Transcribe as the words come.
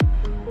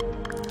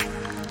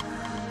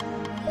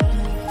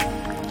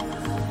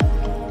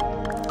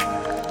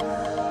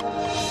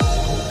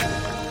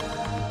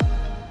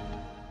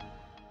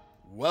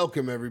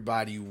Welcome,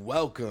 everybody.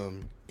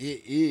 Welcome.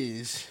 It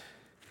is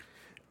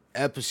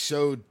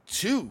episode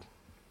 2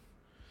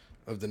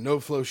 of the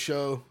NoFlo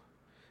Show.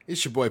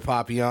 It's your boy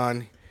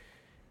Papillon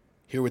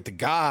here with the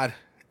God,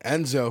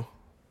 Enzo.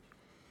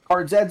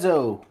 Cards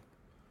Edzo.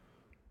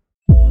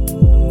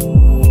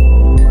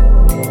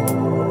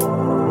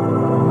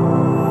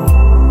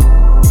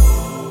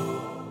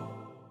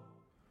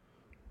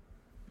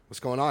 What's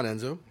going on,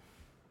 Enzo?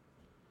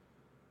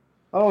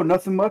 Oh,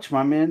 nothing much,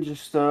 my man.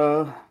 Just,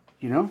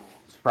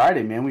 it's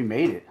Friday, man. We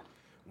made it.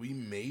 We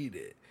made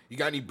it. You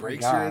got any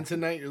breaks God. you're in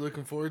tonight you're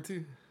looking forward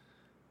to?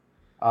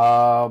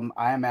 I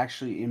am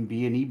actually in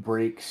B&E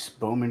breaks,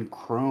 Bowman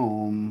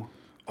Chrome.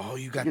 Oh,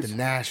 you got the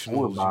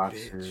Nationals, you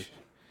bitch.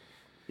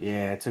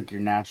 Yeah, I took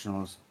your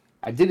Nationals.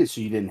 I did it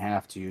so you didn't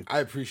have to. I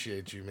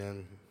appreciate you,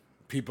 man.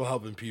 People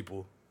helping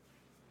people.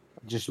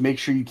 Just make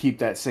sure you keep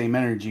that same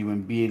energy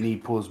when B&E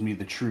pulls me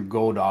the true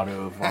gold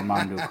auto of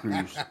Armando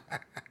Cruz.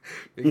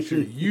 Make sure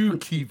you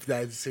keep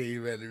that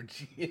same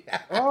energy.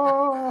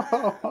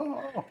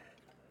 Oh,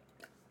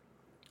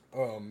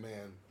 Oh,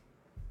 man.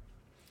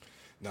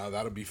 No,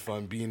 that'll be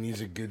fun.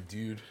 B&E's a good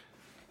dude.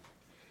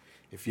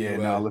 If you,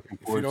 looking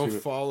if you forward don't to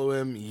it. follow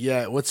him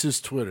yet, what's his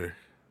Twitter?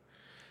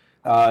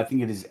 I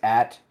think it is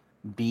at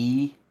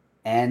BNE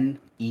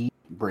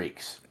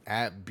breaks.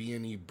 At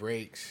B&E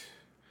Breaks.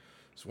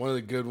 It's one of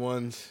the good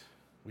ones.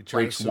 We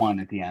try Breaks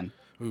one at the end.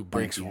 Ooh,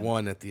 breaks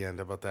one at the end.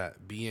 How about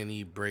that?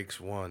 B&E Breaks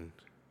one.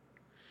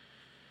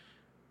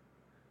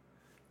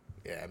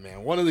 Yeah,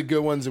 man. One of the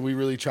good ones, and we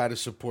really try to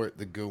support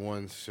the good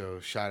ones. So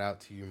shout out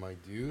to you, my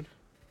dude.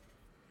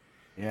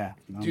 Yeah,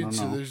 Dude,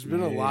 so there's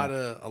been a lot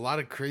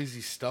of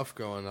crazy stuff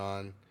going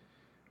on.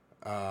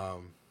 A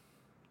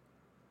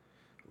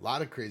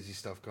lot of crazy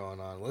stuff going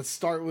on. Let's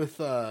start with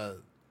the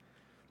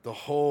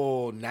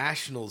whole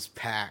Nationals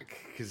pack,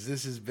 because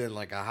this has been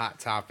like a hot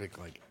topic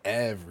like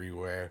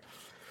everywhere.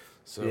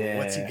 So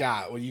what's you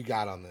got? What do you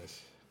got on this?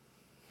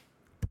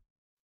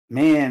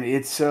 Man,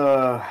 it's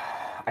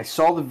I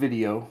saw the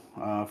video.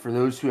 For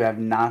those who have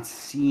not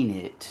seen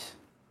it,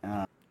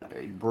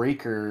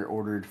 Breaker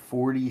ordered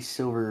 40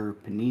 silver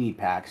Panini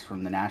packs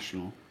from the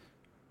National.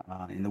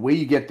 And the way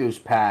you get those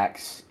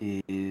packs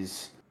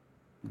is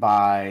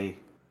by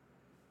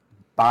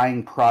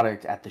buying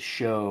product at the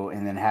show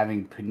and then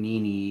having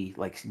Panini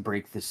like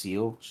break the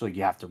seal. So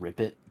you have to rip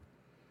it.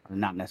 Or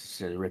not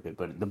necessarily rip it,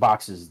 but the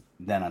box is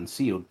then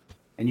unsealed.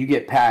 And you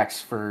get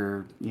packs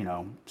for,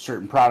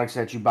 certain products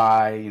that you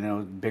buy.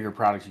 Bigger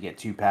products, you get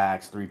 2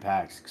 packs, 3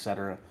 packs,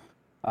 etc.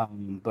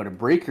 But a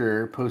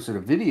Breaker posted a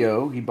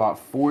video. He bought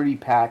 40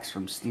 packs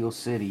from Steel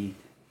City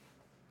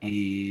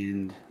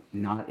and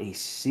not a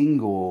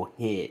single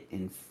hit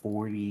in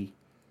 40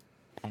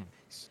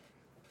 packs.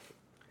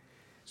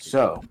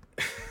 So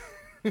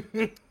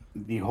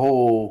the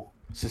whole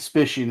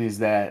suspicion is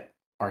that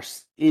are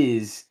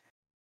Steel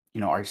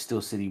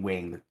City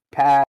weighing the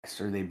packs?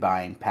 Are they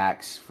buying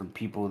packs from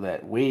people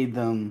that weighed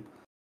them?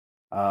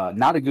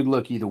 Not a good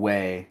look either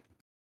way.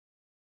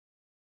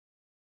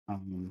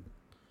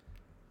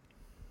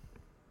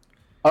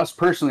 Us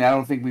personally, I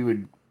don't think we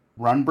would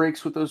run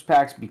breaks with those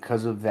packs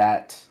because of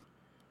that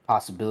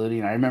possibility.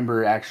 And I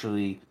remember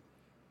actually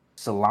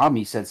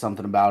Salami said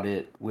something about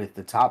it with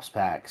the Topps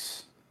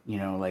packs.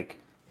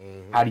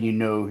 How do you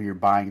know who you're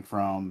buying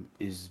from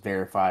is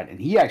verified? And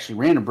he actually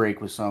ran a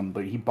break with some,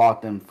 but he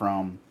bought them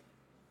from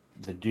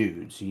the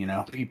dudes,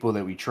 people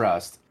that we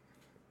trust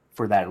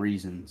for that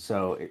reason.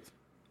 So it's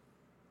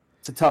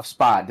a tough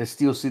spot. Does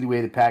Steel City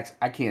weigh the packs?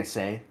 I can't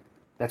say.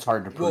 That's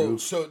hard to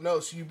prove. So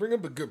you bring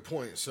up a good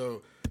point.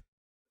 So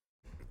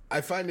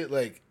I find it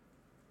like,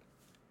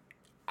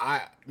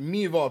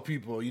 me of all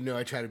people,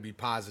 I try to be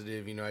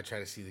positive. I try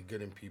to see the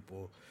good in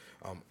people.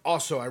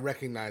 Also, I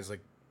recognize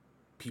like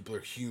people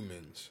are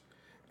humans,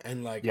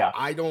 and like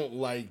I don't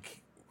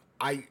like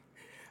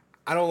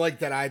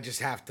that I just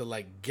have to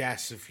like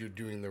guess if you're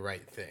doing the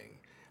right thing.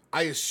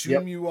 I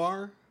assume you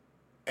are,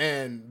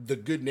 and the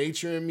good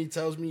nature in me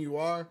tells me you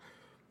are,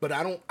 but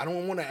I don't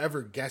want to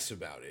ever guess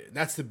about it. And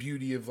that's the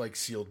beauty of like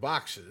sealed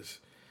boxes,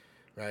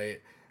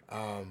 right?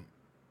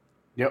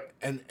 Yep.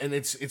 And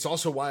it's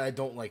also why I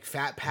don't like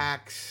fat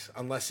packs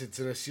unless it's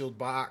in a sealed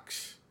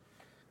box,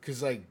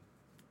 because like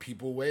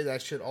people weigh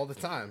that shit all the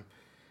time,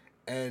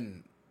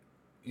 and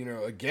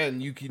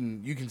again you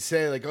can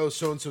say like, oh,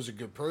 so and so's a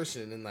good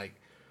person, and like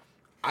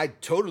I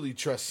totally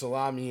trust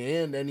Salami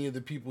and any of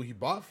the people he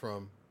bought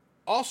from.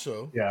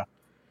 Also,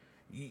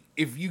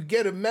 if you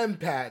get a mem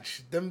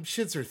patch, them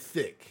shits are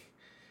thick,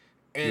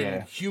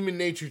 and human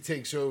nature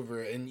takes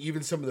over, and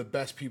even some of the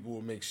best people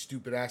will make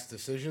stupid ass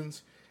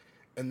decisions.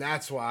 And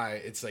that's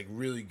why it's like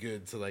really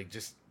good to like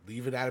just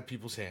leave it out of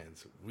people's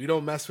hands. We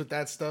don't mess with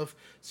that stuff,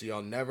 so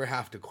y'all never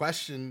have to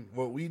question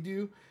what we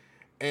do.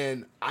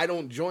 And I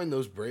don't join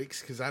those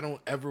breaks because I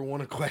don't ever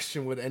want to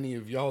question what any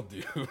of y'all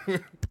do.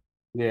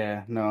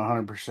 Yeah, no,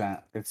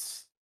 100%.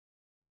 It's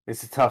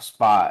a tough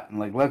spot, and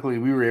like luckily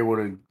we were able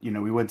to,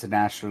 we went to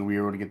Nashville, we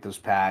were able to get those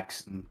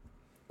packs and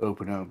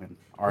open them, and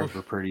ours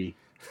were pretty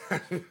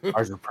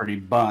Ours were pretty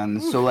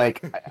buns. So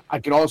like I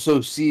could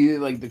also see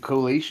like the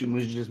collation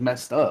was just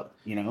messed up.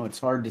 It's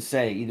hard to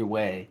say either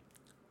way.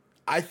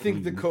 I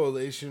think the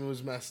collation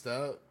was messed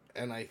up,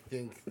 and I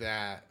think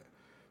that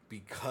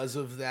because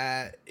of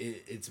that,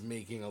 it's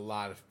making a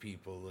lot of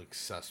people look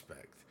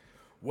suspect,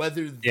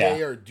 whether Yeah.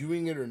 they are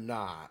doing it or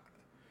not.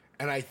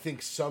 And I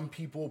think some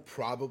people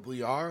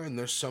probably are, and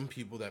there's some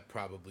people that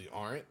probably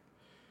aren't.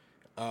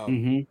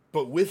 Mm-hmm.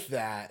 But with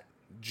that,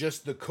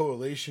 just the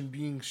correlation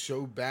being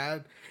so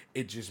bad,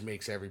 it just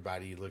makes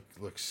everybody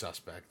look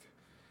suspect.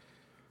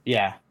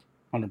 Yeah.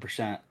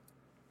 100%.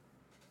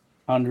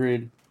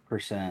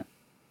 100%.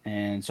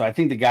 And so I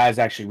think the guy's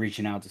actually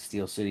reaching out to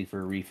Steel City for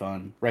a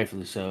refund,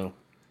 rightfully so.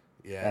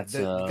 Yeah, That's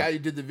the guy who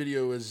did the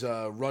video is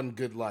Run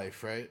Good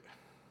Life, right?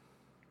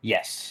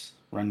 yes,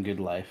 Run Good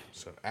Life.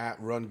 So at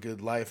Run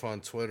Good Life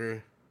on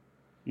Twitter.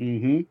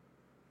 Mm-hmm.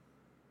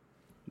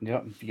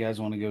 Yep. If you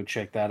guys want to go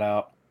check that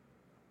out.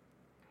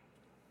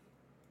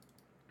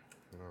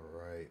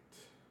 All right.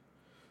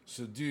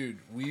 So, dude,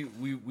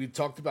 we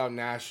talked about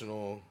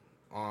National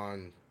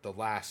on the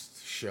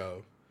last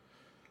show.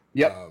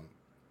 Yep.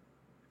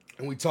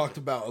 And we talked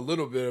about a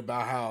little bit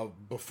about how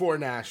before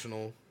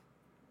National,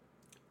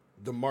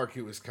 the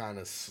market was kind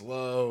of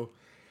slow.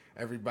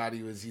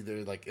 Everybody was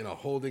either like in a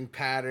holding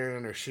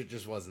pattern or shit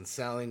just wasn't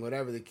selling,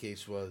 whatever the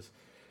case was.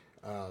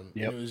 And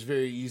it was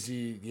very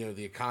easy,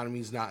 the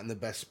economy's not in the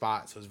best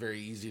spot. So it's very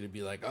easy to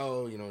be like,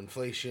 oh,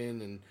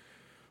 inflation and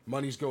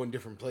money's going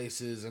different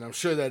places. And I'm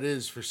sure that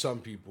is for some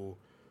people.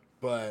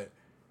 But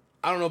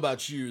I don't know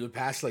about you. The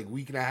past like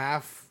week and a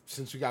half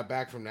since we got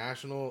back from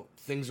National,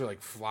 things are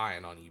like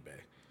flying on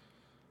eBay.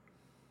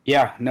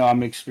 Yeah, no,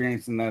 I'm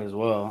experiencing that as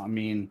well. I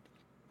mean,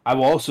 I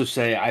will also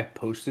say I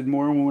posted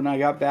more when I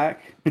got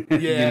back. You know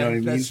Yeah, what I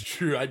that's mean?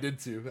 true. I did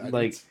too.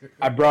 Like,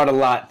 I brought a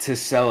lot to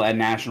sell at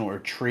National or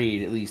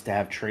trade, at least to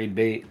have trade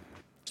bait.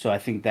 So I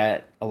think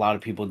that a lot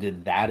of people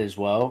did that as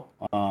well.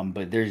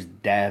 But there's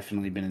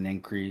definitely been an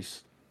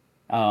increase.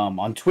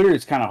 On Twitter,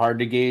 it's kind of hard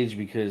to gauge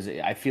because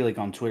I feel like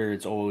on Twitter,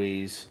 it's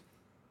always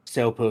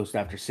sale post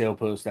after sale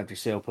post after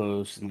sale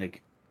post. And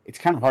like, it's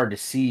kind of hard to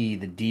see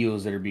the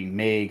deals that are being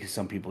made because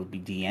some people would be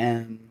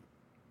DM,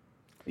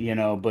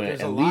 but There's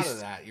a at lot of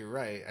least, that. You're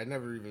right. I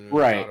never even really thought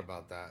right.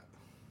 about that.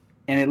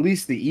 And at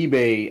least the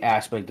eBay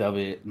aspect of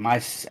it,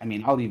 I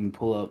mean, I'll even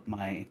pull up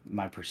my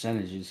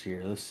percentages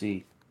here. Let's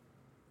see.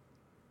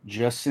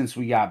 Just since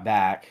we got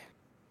back,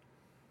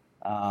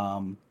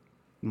 um,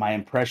 my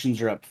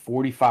impressions are up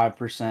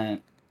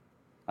 45%.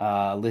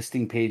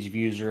 Listing page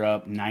views are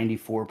up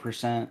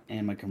 94%,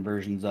 and my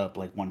conversions up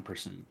like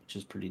 1%, which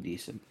is pretty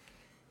decent.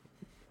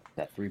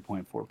 At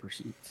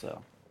 3.4%.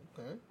 So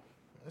Okay,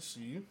 I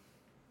see you.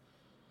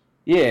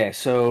 yeah,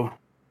 so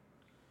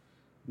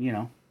you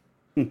know,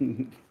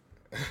 We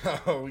I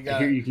hear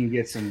got. you can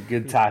get some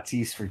good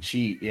Tatis for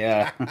cheap.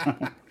 Yeah.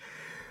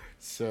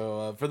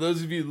 So for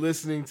those of you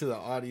listening to the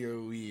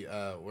audio,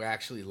 we're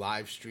actually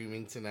live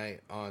streaming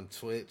tonight on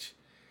Twitch,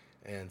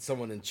 and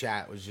someone in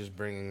chat was just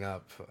bringing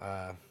up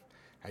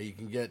how you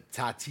can get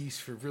Tatis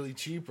for really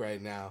cheap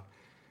right now.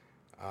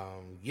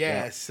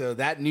 Yeah, Yep. so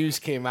that news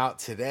came out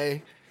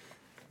today.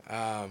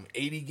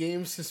 80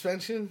 game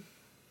suspension.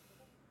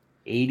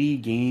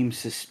 80-game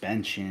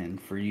suspension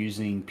for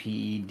using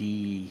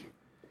PED.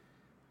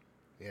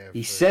 Yeah,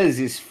 He for says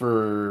it's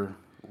for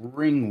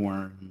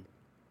ringworm.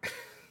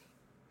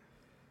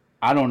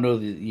 I don't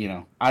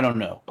know I don't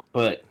know.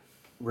 But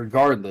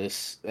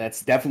regardless,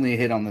 that's definitely a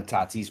hit on the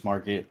Tatis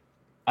market.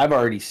 I've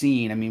already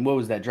seen, I mean, what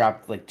was that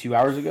dropped like 2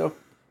 hours ago?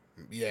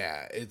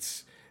 yeah,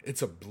 it's a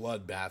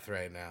bloodbath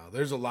right now.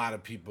 There's a lot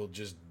of people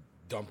just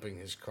dumping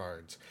his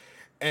cards,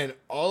 and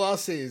all I'll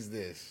say is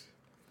this: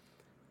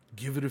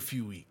 give it a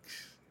few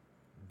weeks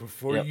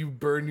before Yep. you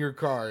burn your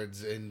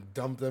cards and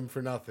dump them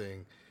for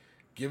nothing.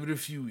 Give it a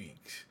few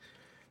weeks,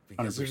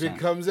 because if it 100%.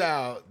 comes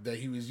out that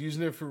he was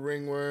using it for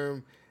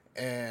ringworm,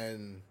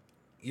 and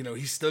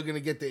he's still gonna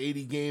get the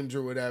 80 games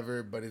or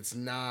whatever, but it's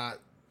not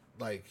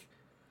like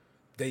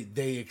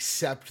they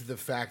accept the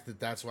fact that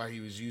that's why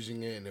he was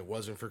using it and it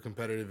wasn't for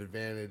competitive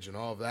advantage and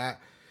all of that.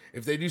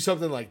 If they do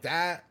something like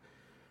that,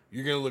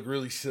 you're gonna look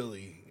really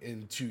silly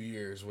in 2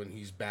 years when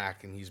he's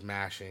back and he's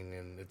mashing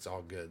and it's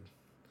all good.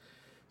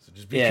 So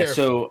just be Yeah,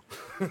 careful.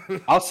 so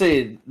I'll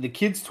say the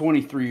kid's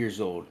 23 years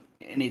old,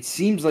 and it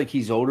seems like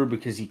he's older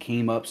because he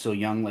came up so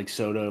young, like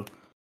Soto.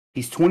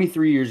 He's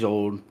 23 years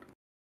old.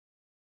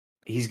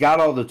 He's got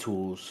all the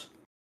tools.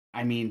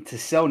 I mean, to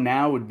sell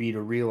now would be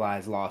to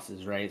realize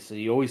losses, right? So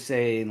you always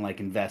say in like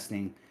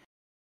investing,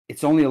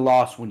 it's only a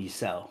loss when you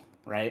sell,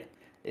 right?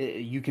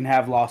 You can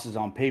have losses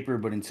on paper,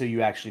 but until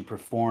you actually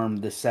perform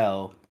the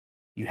sell,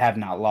 you have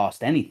not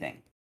lost anything,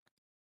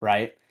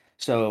 right?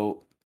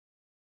 So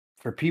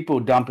for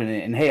people dumping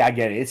it, and hey, I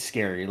get it, it's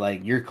scary.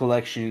 Like your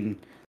collection,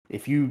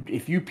 if you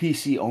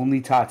PC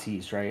only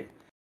Tatis, right?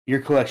 Your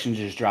collection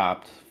just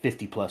dropped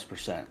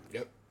 50+%.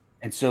 Yep.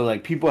 And so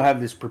like people have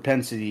this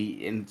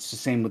propensity, and it's the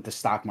same with the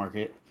stock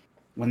market.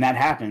 When that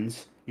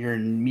happens, your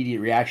immediate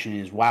reaction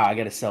is, wow, I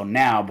gotta sell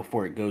now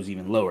before it goes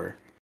even lower.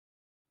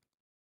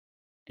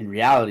 in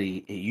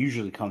reality, it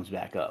usually comes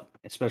back up,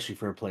 especially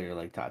for a player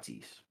like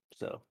Tatis.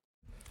 So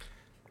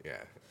Yeah,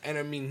 and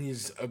I mean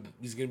he's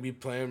gonna be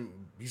playing.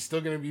 He's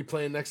still gonna be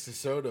playing next to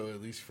Soto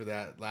at least for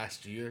that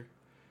last year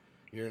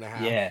and a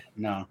half. yeah,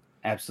 no,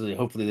 absolutely.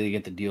 Hopefully they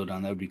get the deal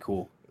done. That would be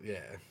cool.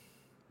 Yeah,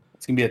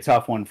 It's gonna be a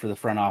tough one for the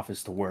front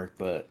office to work,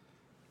 but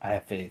I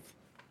have faith.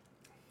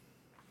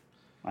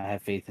 I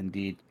have faith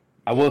indeed.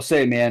 I but will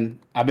say, man,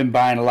 I've been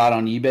buying a lot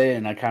on eBay,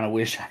 and I kind of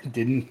wish I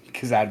didn't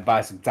because I'd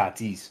buy some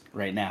Tatis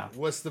right now.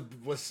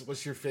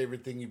 what's your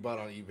favorite thing you bought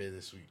on eBay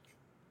this week?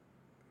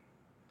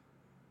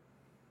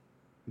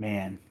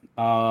 Man,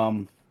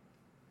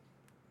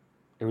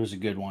 there was a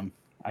good one.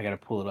 I gotta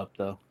pull it up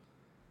though.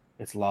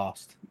 It's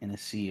lost in a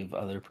sea of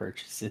other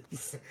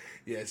purchases.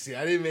 Yeah, see,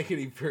 I didn't make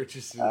any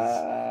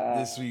purchases Uh,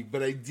 this week,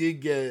 but I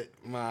did get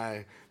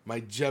my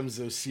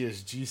Gemzo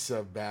CSG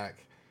sub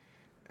back,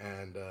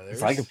 and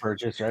it's like a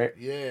purchase, right?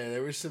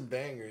 there were some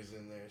bangers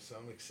in there, so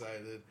I'm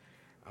excited.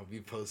 I'll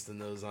be posting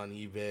those on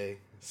eBay.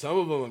 Some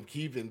of them I'm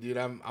keeping, dude.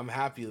 I'm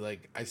happy.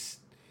 Like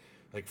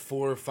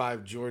 4 or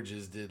 5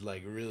 Georges did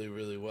like really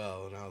really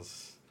well, and I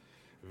was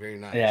very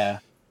nice. Yeah.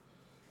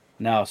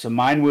 No, so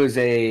mine was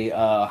a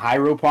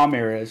Hyro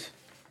Palmeiras,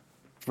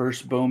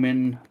 first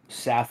Bowman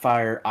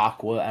Sapphire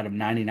Aqua out of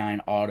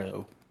 99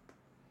 auto,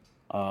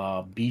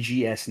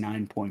 BGS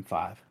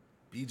 9.5.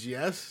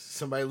 BGS,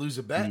 somebody lose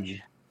a bet.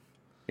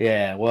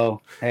 Yeah,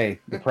 well, hey,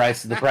 the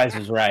price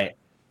is right.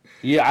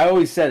 Yeah, I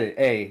always said it.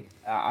 Hey,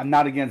 I'm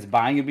not against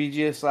buying a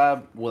BGS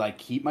slab. Will I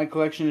keep my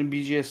collection in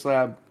BGS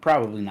slab?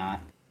 Probably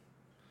not.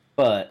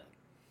 But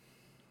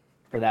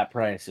for that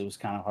price, it was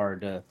kind of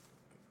hard to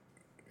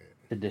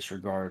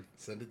disregard.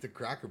 Send it to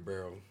Cracker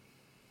Barrel.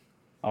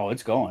 Oh,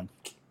 it's going.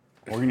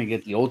 We're gonna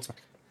get the old.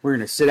 We're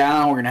gonna sit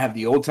down. We're gonna have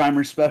the old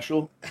timer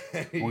special.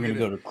 We're gonna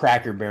go to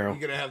Cracker Barrel.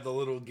 You're gonna have the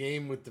little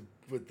game with the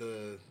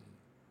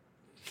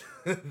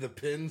the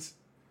pins.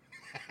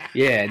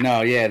 Yeah,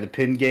 no, yeah, the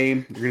pin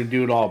game. We're gonna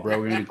do it all, bro.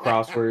 We're gonna do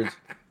crosswords,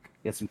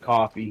 get some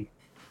coffee.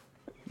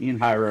 Me and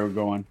Hyro are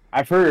going.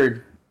 I've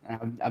heard.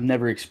 I've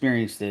never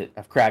experienced it.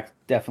 I've cracked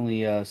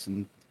definitely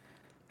some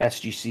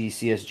SGC,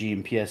 CSG,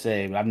 and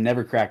PSA, but I've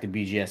never cracked a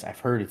BGS. I've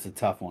heard it's a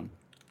tough one.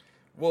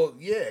 Well,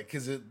 yeah,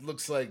 because it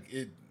looks like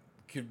it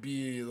could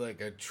be like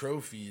a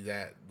trophy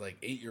that like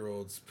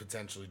 8-year-olds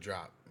potentially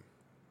drop.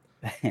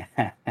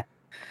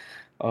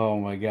 Oh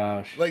my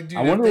gosh! Like,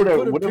 dude, I if wonder they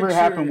put a whatever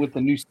happened picture, with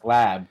the new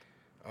slab.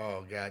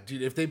 oh god,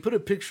 dude, if they put a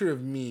picture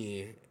of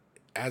me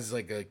as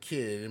like a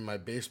kid in my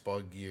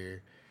baseball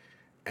gear,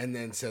 and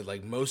then said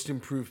like most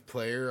improved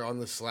player on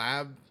the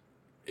slab,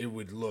 it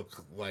would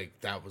look like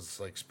that was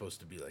like supposed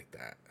to be like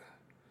that.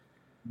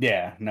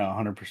 Yeah, no,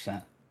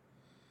 100%,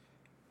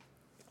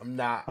 I'm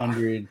not,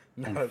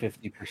 not a,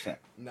 150%.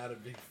 not a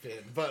big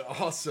fan, but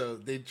also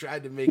they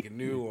tried to make a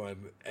new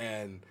one,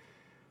 and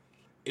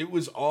it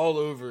was all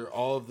over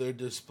all of their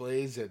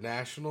displays at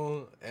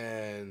National,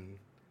 and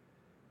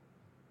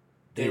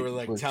they It were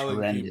like looks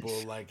telling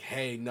people horrendous. like,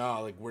 "Hey,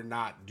 no, like we're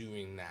not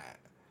doing that."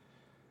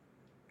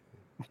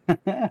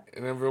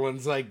 And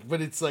everyone's like,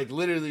 but it's like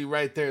literally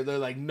right there. They're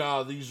like,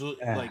 no, these will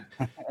like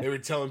they were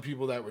telling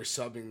people that were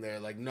subbing there,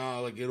 like,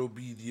 no, like it'll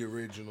be the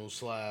original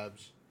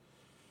slabs.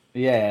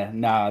 Yeah,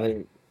 no,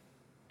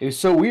 it was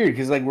so weird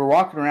because like we're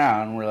walking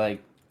around, and we're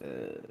like,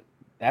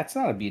 that's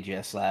not a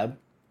BGS slab,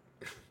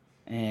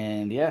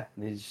 and yeah,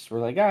 they just were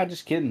like, ah,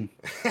 just kidding.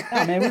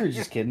 Nah, man, we were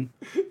just kidding.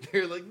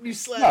 They're like, new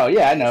No, slab,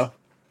 yeah, I guys. know.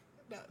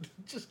 No,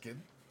 just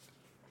kidding.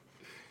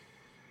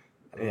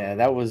 Yeah,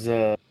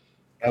 Oh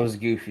that was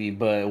goofy,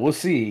 but we'll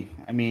see.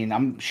 I mean,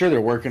 I'm sure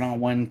they're working on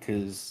one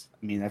because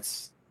I mean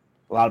that's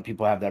a lot of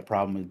people have that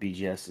problem with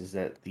BGS is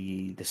that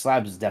the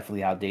slab is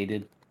definitely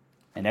outdated,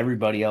 and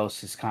everybody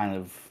else has kind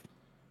of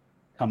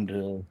come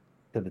to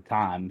the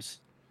times.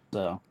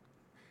 So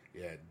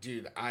yeah,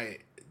 dude.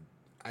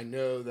 I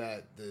know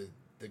that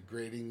the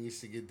grading needs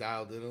to get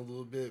dialed in a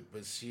little bit,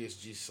 but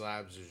CSG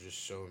slabs are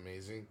just so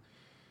amazing.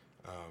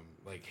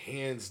 Like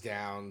hands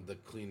down, the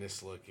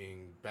cleanest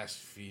looking, best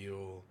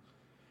feel.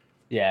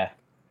 yeah,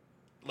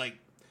 Like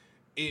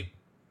it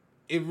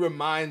it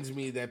reminds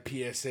me that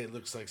PSA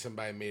looks like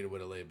somebody made it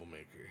with a label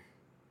maker.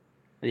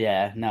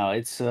 yeah, no,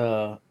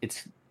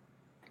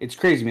 it's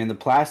crazy, man. The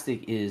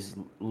plastic is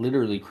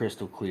literally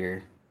crystal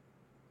clear.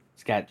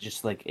 It's got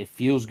just like it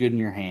feels good in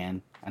your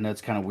hand. I know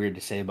it's kind of weird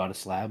to say about a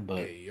slab,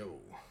 but Hey yo,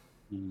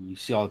 you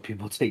see all the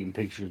people taking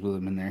pictures with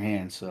them in their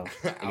hands, so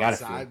they gotta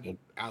feel outside, good.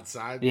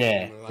 outside in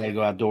Yeah, the gotta light.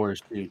 go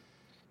outdoors too.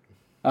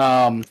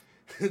 Um,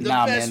 The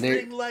nah, man, best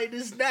they ring light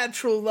is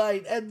natural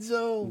light,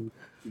 Enzo.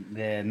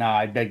 yeah, nah,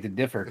 I beg to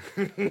differ.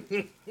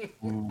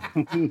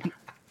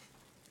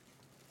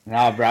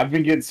 Nah, bro, I've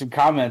been getting some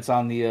comments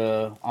on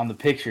the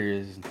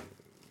pictures.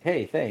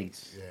 Hey,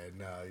 thanks. Yeah,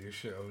 no, your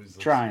shit always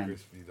looks Trying.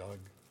 crispy, dog.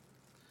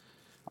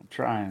 I'm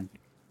trying.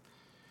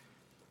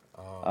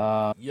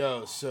 Uh,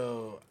 Yo,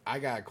 so I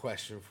got a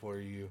question for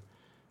you.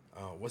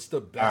 What's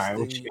the all best right,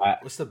 what you thing? got,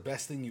 What's the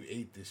best thing you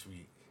ate this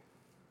week?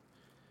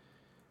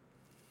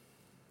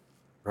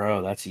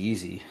 bro? That's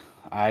easy.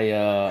 I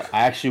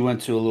actually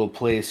went to a little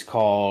place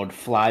called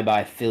Fly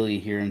by Philly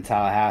here in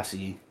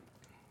Tallahassee.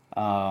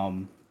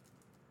 Um,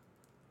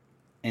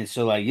 and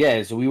so like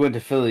yeah, so we went to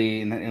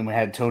Philly and we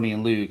had Tony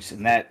and Luke's,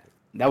 and that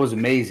was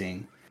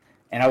amazing.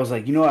 And I was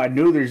like, I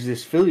know there's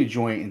this Philly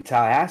joint in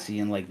Tallahassee,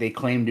 and like they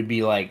claim to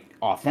be like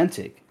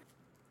authentic.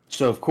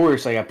 So of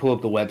course, like I pull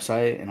up the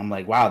website, and I'm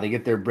like, wow, they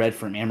get their bread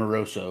from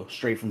Amoroso,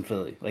 straight from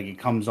Philly. Like it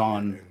comes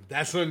on,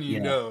 That's when you you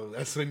know, know.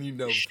 That's when you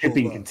know. Pull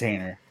shipping up.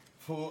 container.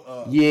 Pull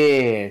up.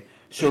 Yeah.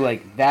 So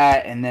like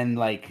that, and then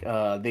like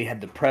they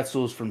had the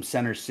pretzels from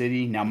Center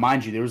City. Now,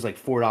 mind you, there was like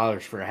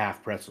 $4 for a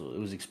half pretzel. It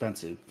was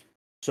expensive,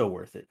 so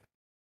worth it.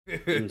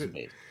 It was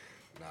amazing.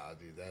 Nah,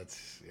 dude,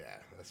 that's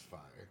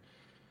fire.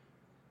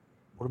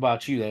 What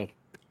about you though?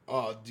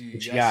 Oh, dude,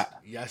 What you got?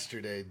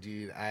 yesterday,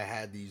 dude, I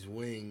had these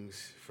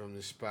wings from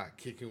the spot,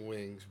 Kicking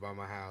Wings by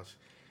my house.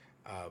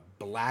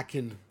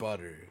 Blackened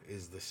butter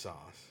is the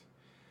sauce.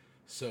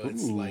 So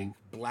it's like Ooh,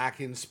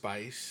 blackened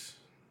spice,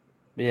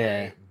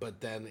 yeah. right?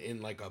 But then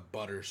in like a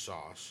butter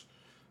sauce.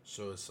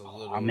 So it's a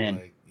I'm little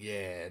in. like,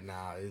 yeah,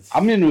 nah,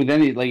 I'm it's, in with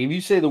any like if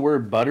you say the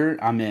word butter,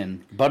 I'm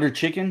in. Butter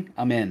chicken,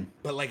 I'm in.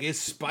 but like it's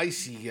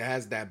spicy. It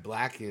has that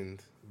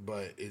blackened,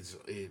 but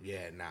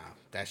yeah, nah,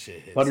 that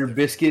shit hits Butter different.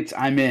 biscuits,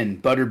 I'm in.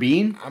 Butter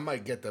bean, I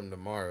might get them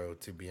tomorrow,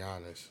 to be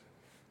honest.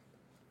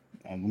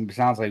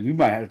 sounds like we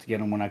might have to get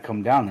them when I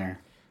come down there.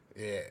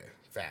 Yeah,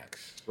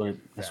 facts,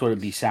 That's what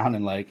it'd be facts.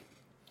 sounding like.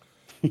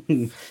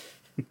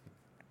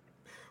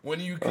 When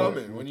are you Oh,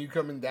 coming? When are you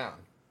coming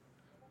down?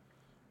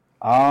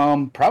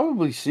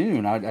 Probably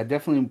soon. I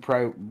definitely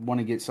probably want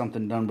to get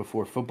something done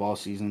before football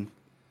season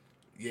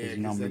Yeah,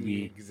 because I'm gonna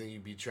be. cause then you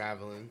be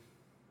traveling.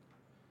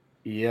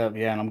 Yeah,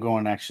 and I'm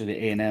going actually to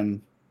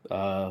A&M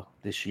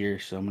this year,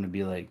 so I'm gonna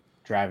be like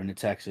driving to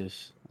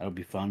Texas. That'll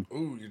be fun.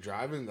 Ooh, you're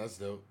driving? That's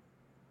dope.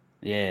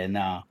 Yeah,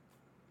 nah,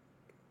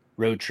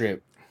 road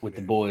trip with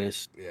the Yeah,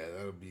 boys yeah,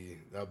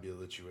 that'll be a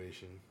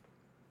situation.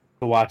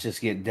 to watch us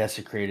get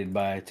desecrated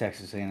by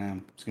Texas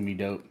A&M. It's gonna be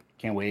dope.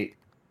 Can't wait.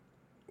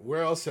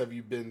 Where else have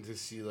you been to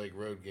see like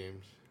road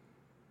games?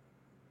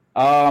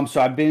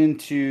 So I've been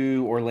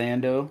to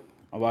Orlando.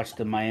 I watched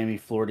the Miami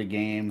Florida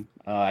game.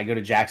 I go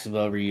to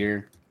Jacksonville every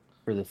year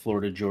for the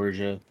Florida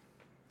Georgia.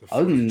 The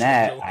Other Florida than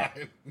that, Georgia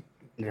line.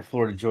 the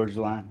Florida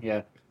Georgia line.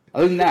 Yeah.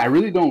 Other than that, I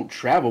really don't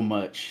travel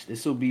much.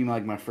 This will be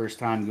like my first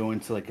time going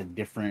to like a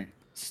different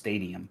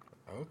stadium,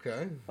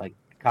 Okay. like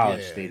a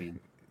college Yeah, stadium,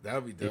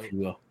 that'll be if dope. you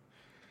will.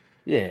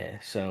 Yeah.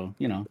 So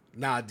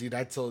Nah, dude,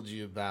 I told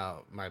you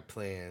about my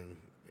plan.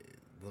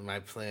 My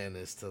plan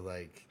is to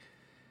like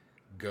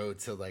go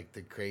to like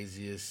the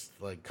craziest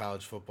like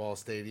college football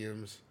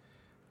stadiums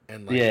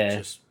and like yeah,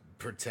 just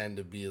pretend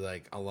to be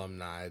like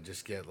alumni.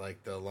 Just get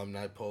like the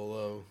alumni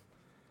polo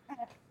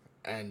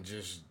and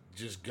just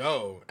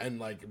go and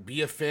like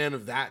be a fan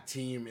of that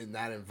team in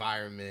that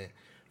environment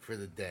for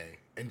the day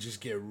and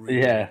just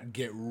yeah.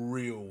 get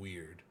real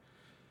weird.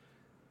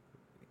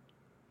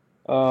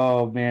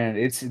 Oh man,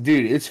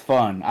 it's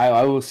fun.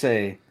 I will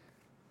say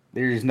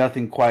there's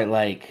nothing quite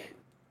like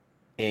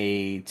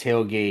a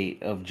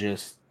tailgate of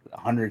just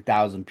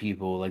 100,000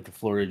 people like the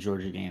Florida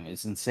Georgia game.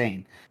 It's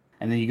insane.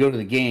 And then you go to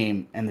the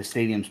game and the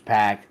stadium's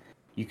packed.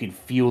 You can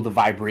feel the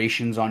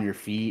vibrations on your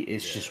feet.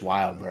 It's Yeah, just nah,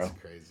 wild, that's bro.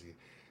 crazy.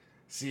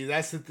 See,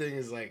 that's the thing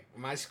is like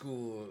my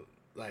school,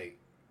 like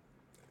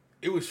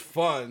it was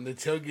fun. The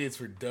tailgates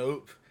were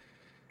dope,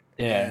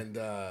 Yeah. and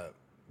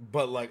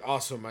but like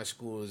also my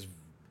school is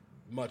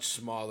much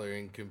smaller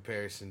in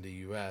comparison to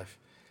UF.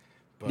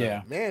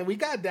 Yeah. But man, we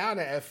got down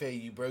to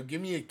FAU, bro.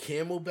 Give me a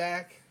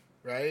Camelback,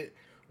 right?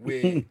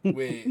 With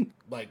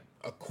like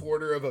a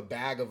quarter of a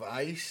bag of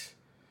ice,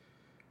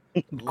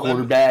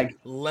 Quarter lemon bag.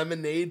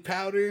 lemonade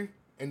powder,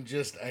 and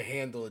just a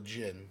handle of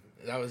gin.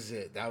 That was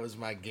it. That was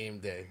my game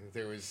day.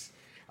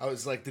 I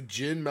was like the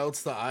gin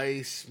melts the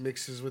ice,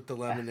 mixes with the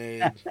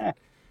lemonade.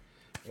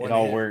 It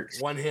all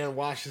works. One hand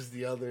washes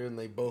the other, and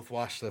they both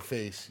wash their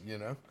face. You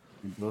know.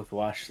 You both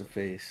wash the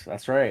face.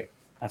 That's right.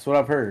 That's what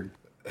I've heard.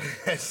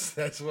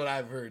 That's what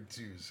I've heard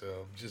too. So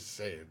I'm just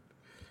saying,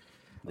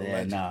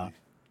 Yeah, no. allegedly.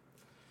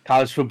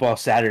 College football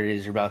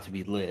Saturdays are about to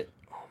be lit.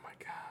 Oh my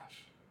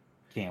gosh,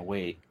 Can't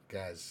wait.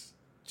 guys!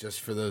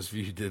 Just for those of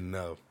you who didn't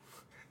know,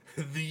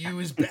 the U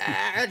is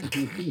back.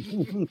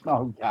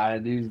 Oh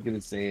God, who's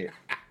gonna say it?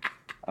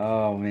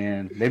 Oh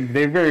man, they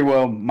very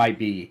well might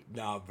be.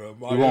 Nah, bro.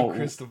 We Mario won't.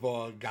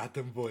 Cristobal got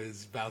them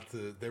boys about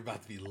to. They're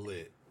about to be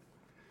lit.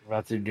 We're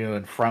out there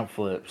doing front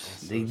I'm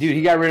flips. so Dude,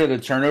 he got stoked. rid of the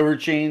turnover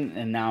chain,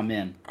 and now I'm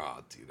in.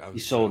 Oh, dude, He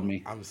sold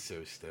me. I'm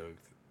so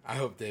stoked. I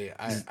hope they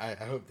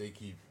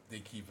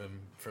keep him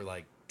for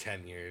like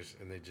 10 years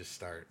and they just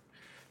start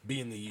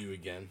being the U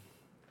again.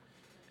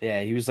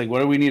 Yeah, he was like,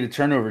 "What do we need a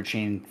turnover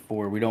chain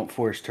for? We don't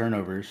force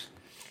turnovers."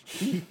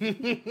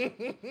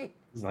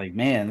 He's like,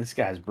 "Man, this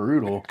guy's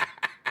brutal."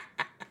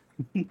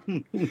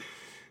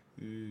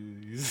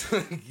 He's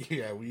like,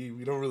 yeah, we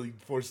don't really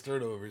force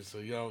turnovers, so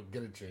you don't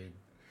get a trade.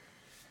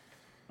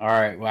 All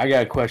right, well, I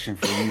got a question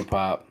for you,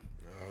 Pop.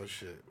 Oh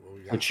shit, what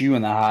we got? Put you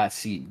in the hot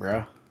seat,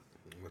 bruh.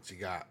 What you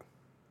got?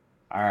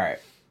 All right.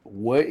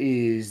 What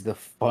is the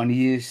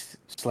funniest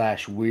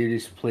 /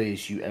 weirdest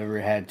place you ever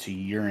had to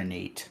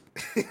urinate?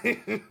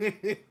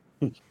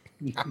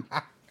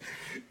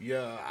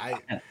 Yeah,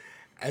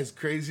 as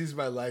crazy as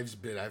my life's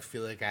been, I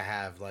feel like I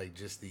have like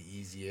just the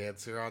easy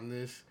answer on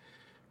this,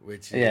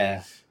 which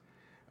Yeah. is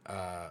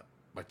uh,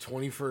 my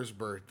 21st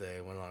birthday.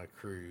 I went on a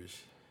cruise,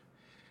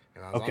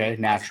 and Okay.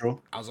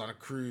 Natural. I was on a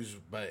cruise,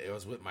 but it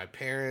was with my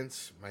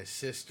parents, my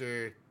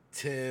sister,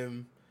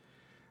 Tim,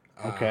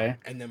 Okay.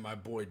 and then my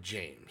boy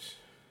James.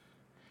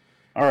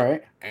 All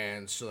right.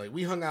 And so like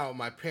we hung out with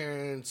my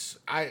parents.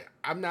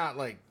 I'm not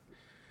like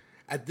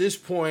at this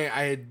point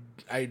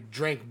I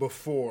drank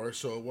before,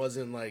 so it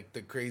wasn't like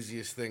the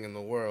craziest thing in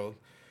the world.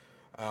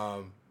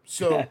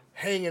 So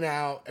hanging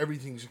out,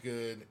 everything's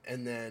good,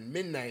 and then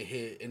midnight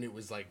hit, and it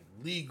was like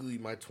legally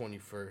my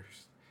 21st,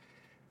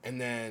 and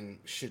then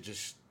shit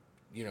just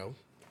you know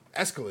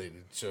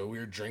escalated. So we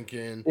were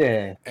drinking,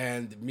 Yeah.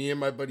 and me and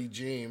my buddy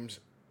James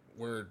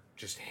were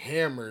just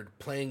hammered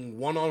playing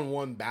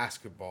one-on-one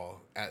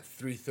basketball at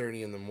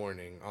 3:30 in the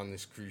morning on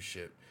this cruise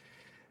ship.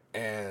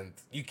 And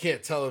you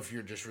can't tell if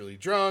you're just really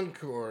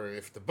drunk or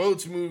if the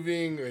boat's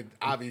moving.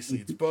 Obviously,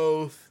 it's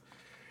both.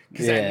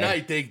 Because at Yeah.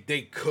 night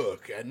they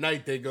cook. At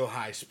night they go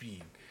high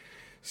speed.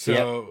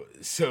 Yep.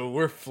 So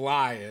we're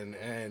flying,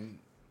 and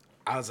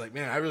I was like,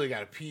 man, I really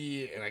gotta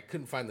pee, and I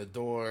couldn't find the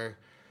door.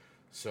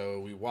 So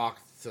we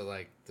walked to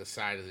like the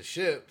side of the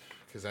ship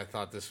because I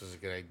thought this was a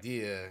good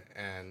idea,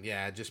 and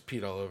yeah, I just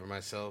peed all over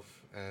myself,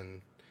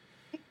 and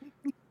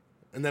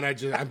then I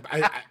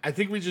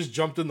think we just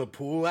jumped in the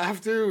pool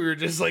after. We were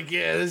just like,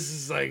 yeah, this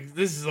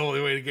is the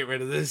only way to get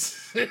rid of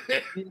this. I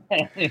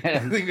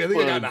think I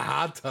got in a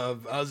hot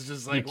tub. I was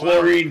just like,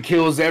 chlorine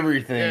kills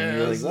everything. yeah,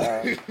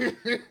 You're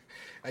like,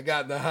 I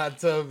got in the hot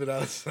tub and I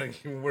was like,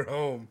 we're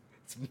home.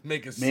 Let's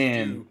make a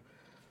man, stew.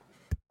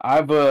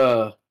 I've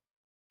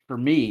for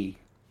me,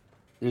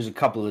 there's a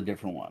couple of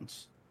different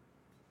ones.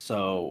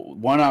 So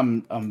one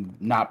I'm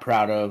not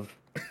proud of,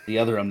 the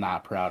other I'm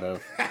not proud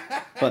of.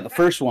 But the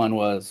first one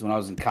was when I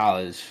was in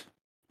college.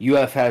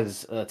 UF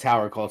has a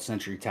tower called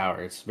Century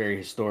Tower. It's very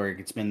historic.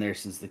 It's been there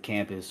since the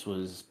campus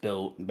was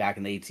built back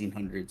in the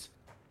 1800s.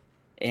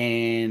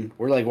 And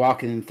we're like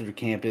walking through the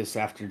campus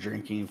after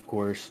drinking, of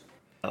course,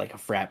 at like a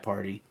frat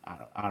party.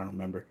 I don't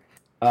remember.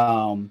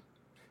 And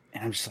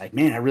I'm just like,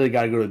 man, I really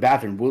got to go to the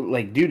bathroom. Well,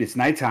 like, dude, it's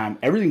nighttime.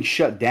 Everything's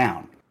shut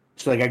down.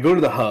 So like, I go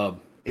to the hub.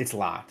 It's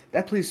locked.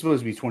 That place is supposed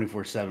to be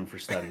 24/7 for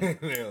studying.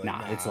 Like,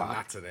 Nah, it's locked.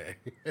 Not today.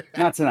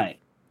 Not tonight.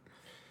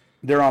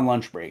 They're on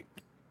lunch break.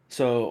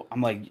 So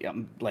I'm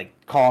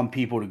like calling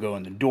people to go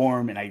in the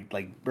dorm, and I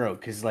like, bro,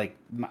 because like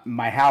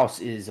my house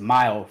is a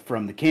mile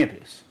from the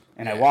campus,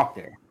 and I walk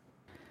there.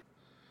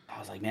 I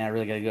was like, man, I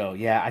really gotta go.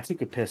 Yeah, I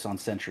took a piss on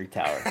Century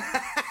Tower.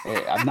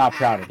 I'm not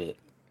proud of it.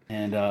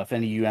 And if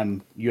any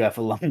UF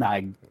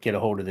alumni get a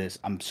hold of this,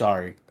 I'm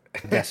sorry.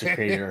 I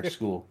desecrated our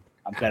school.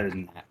 I'm better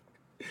than that.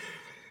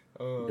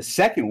 The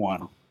second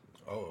one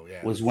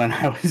was when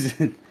I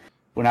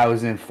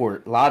was in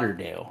Fort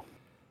Lauderdale.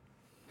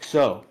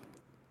 So,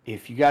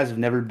 if you guys have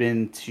never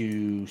been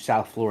to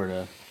South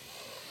Florida,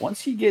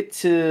 once you get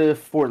to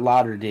Fort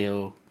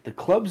Lauderdale, the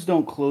clubs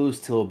don't close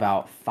till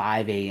about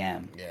 5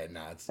 a.m. Yeah,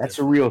 That's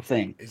a real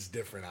thing. It's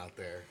different out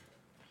there.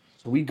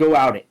 So we go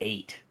out at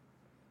 8.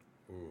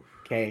 Oof.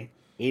 Okay,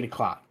 8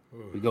 o'clock.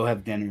 Oof. We go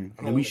have dinner,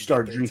 and then we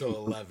start drinking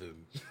until 11.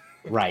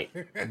 Right,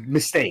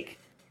 mistake,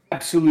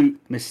 absolute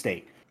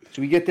mistake.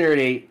 So we get there at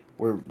 8.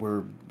 We're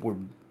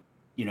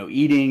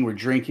eating, we're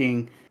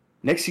drinking.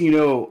 Next thing you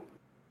know,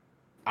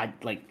 I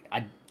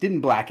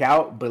didn't black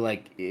out, but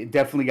like it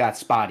definitely got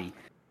spotty.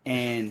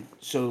 And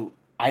so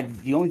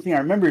the only thing I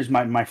remember is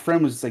my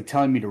friend was like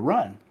telling me to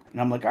run,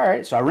 and I'm like, all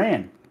right, so I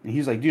ran, and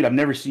he's like, dude, I've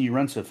never seen you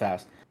run so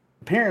fast.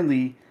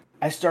 Apparently,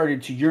 I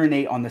started to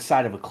urinate on the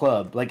side of a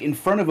club, like in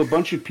front of a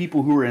bunch of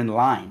people who were in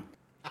line,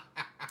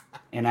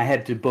 and I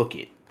had to book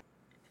it.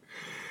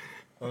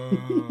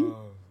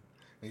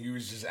 And you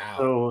was just out.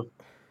 So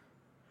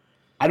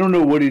I don't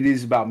know what it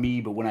is about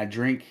me, but when I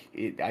drink,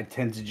 I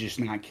tend to just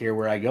not care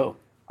where I go.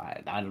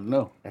 I don't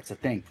know. That's the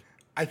thing.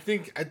 I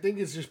think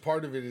it's just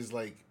part of it is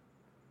like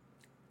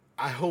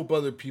I hope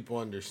other people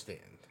understand.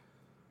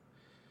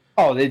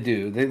 Oh, they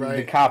do. The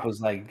Right? cop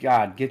was like,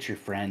 God, get your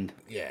friend.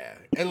 Yeah.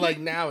 And like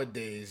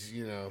nowadays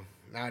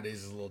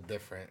it's a little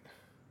different.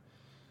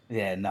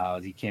 Yeah, no,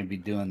 you can't be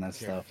doing that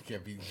stuff. You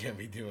can't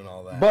be doing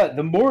all that. But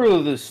the moral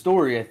of the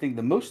story, I think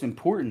the most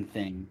important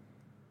thing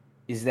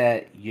is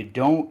that you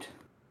don't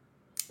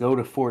go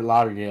to Fort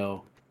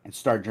Lauderdale and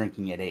start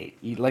drinking at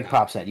 8. Like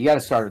Pop said, you got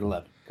to start at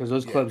 11 because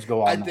those clubs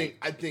go all night.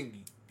 I think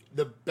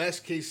the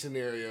best case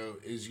scenario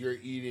is you're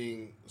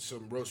eating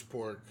some roast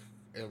pork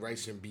and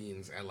rice and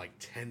beans at like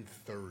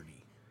 10:30.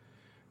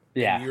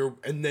 Yeah.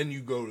 And then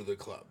you go to the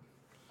club.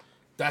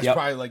 That's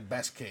probably like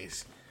best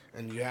case.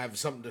 And you have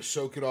something to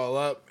soak it all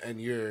up, and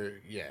you're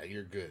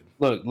good.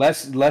 Look,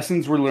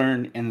 lessons were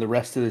learned, and the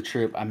rest of the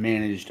trip I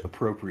managed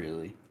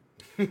appropriately.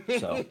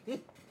 So,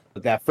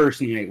 but that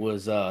first night,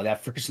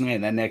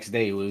 that next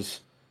day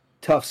was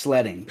tough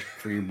sledding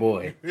for your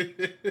boy.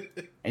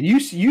 And you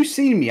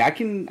seen me. I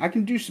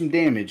can do some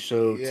damage.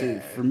 So Yeah.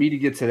 for me to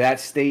get to that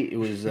state, it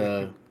was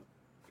that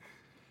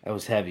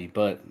was heavy.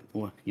 But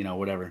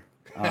whatever.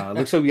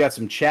 Looks like we got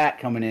some chat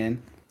coming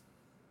in.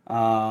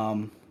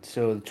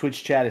 So the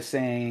Twitch chat is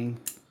saying,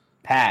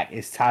 Pat,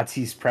 is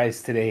Tatis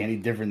price today any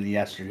different than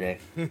yesterday?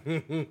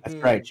 That's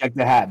right. Check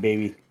the hat,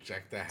 baby.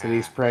 Check the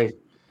Today's hat. price.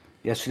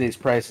 Yesterday's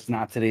price is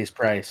not today's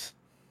price.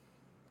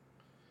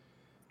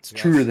 It's He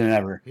truer also, than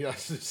ever. he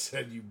also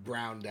said you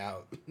browned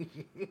out.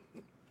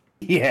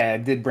 Yeah,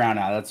 it did brown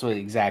out. That's what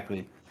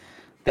exactly.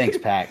 Thanks,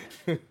 Pat.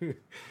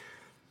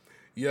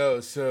 Yo,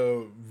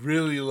 so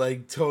really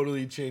like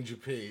totally change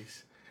of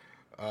pace.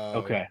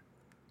 Okay.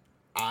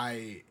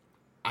 I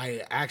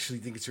actually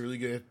think it's a really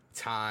good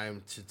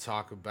time to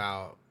talk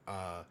about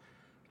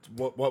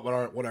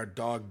what our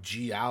dog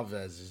G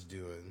Alves is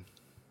doing.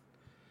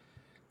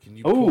 Can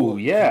you can you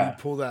Yeah.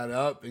 pull that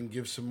up and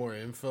give some more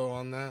info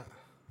on that?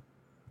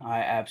 I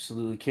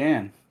absolutely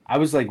can. I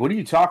was like, what are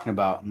you talking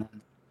about? And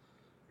then,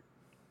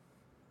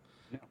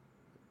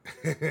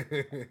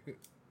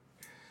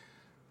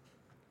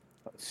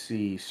 let's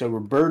see. So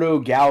Roberto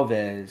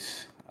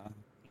Galvez,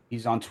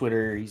 he's on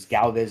Twitter. He's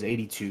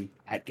Galvez82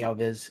 at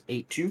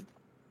Galvez82.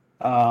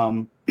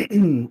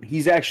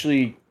 He's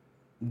actually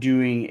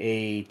doing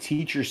a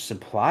teacher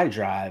supply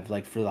drive,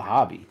 like for the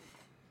hobby.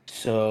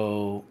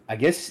 So I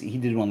guess he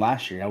did one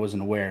last year. I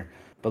wasn't aware,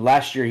 but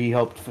last year he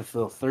helped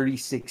fulfill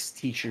 36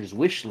 teachers'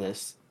 wish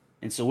lists.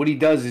 And so what he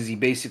does is he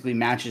basically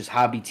matches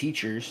hobby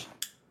teachers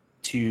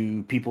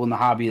to people in the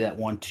hobby that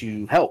want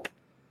to help,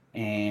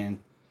 and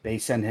they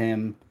send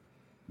him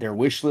their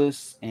wish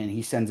list, and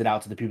he sends it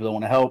out to the people that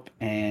want to help,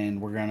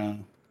 and we're gonna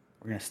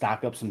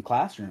stock up some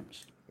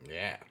classrooms.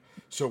 Yeah.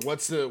 So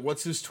what's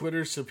his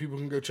Twitter so people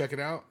can go check it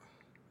out?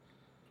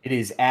 It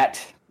is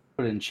at,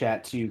 put it in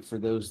chat too for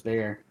those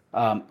there,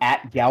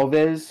 at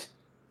Galvez82.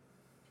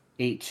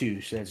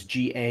 So that's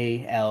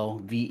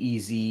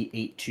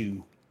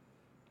GALVEZ82.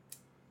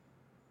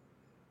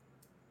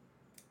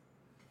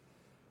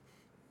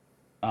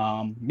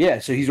 Yeah,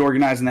 so he's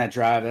organizing that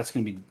drive. That's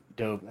gonna be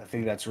dope. I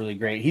think that's really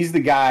great. He's the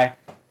guy.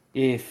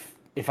 If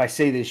I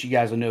say this, you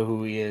guys will know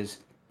who he is.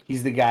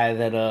 He's the guy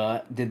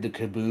that did the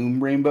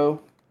Kaboom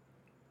rainbow.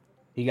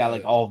 He got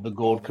like all of the All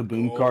gold the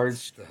Kaboom golds.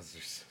 cards, Those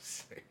are so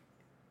sick.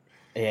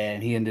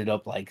 and he ended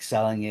up like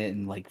selling it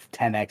and like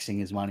 10xing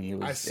his money.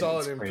 I saw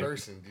It's it in crazy.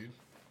 person, dude.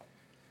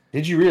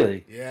 Did you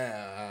really?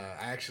 Yeah,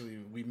 actually,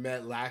 we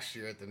met last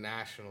year at the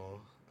National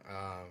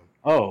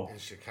Oh, in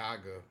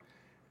Chicago,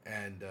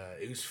 and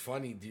it was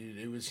funny, dude.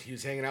 He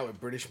was hanging out with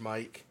British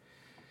Mike,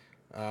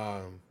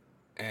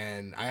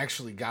 and I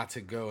actually got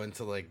to go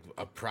into like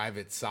a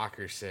private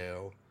soccer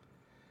sale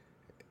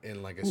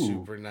in like a ooh,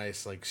 super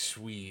nice like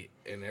suite,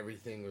 and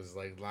everything was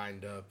like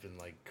lined up in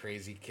like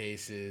crazy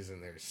cases,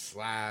 and there's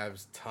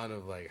slabs, ton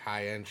of like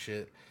high end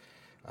shit.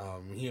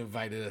 He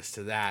invited us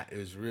to that. It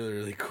was really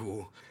really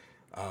cool.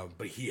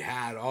 But he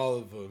had all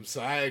of them,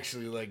 so I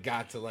actually like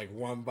got to like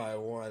one by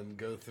one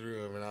go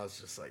through them, and I was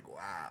just like,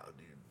 "Wow,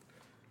 dude,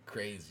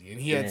 crazy!" And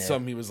he had yeah,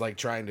 some he was like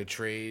trying to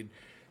trade.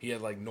 He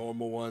had like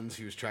normal ones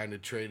he was trying to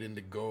trade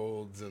into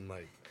golds, and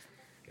like,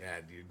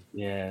 yeah, dude.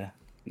 yeah.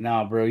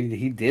 No, bro,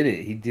 he did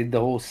it. He did the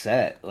whole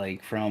set,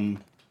 like from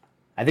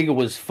I think it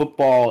was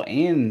football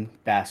and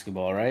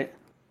basketball, right?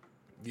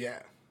 Yeah,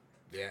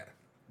 yeah,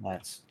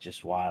 That's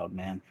just wild,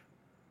 man.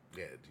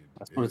 yeah, dude.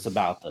 That's It what it's was.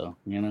 about, though.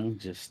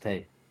 Just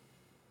hey,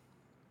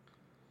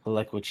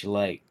 collect what you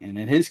like. And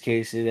in his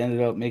case, it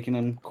ended up making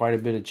him quite a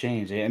bit of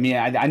change. I mean,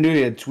 I knew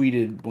he had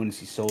tweeted once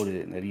he sold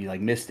it that he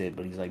like missed it,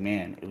 but he's like,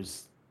 man, it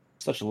was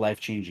such a life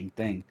changing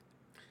thing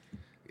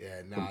Yeah,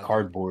 from nah, dude.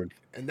 cardboard.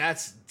 And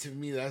that's to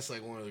me, that's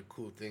like one of the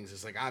cool things.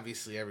 It's like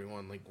obviously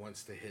everyone like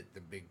wants to hit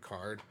the big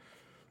card,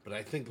 but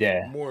I think like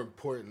Yeah, more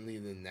importantly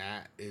than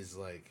that is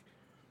like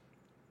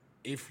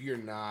if you're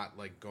not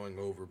like going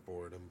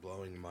overboard and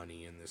blowing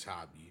money in this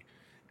hobby,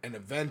 and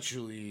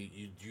eventually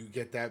you do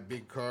get that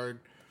big card,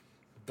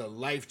 the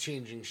life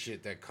changing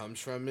shit that comes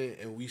from it,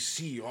 and we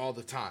see all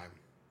the time,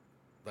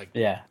 like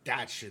yeah.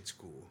 that shit's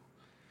cool.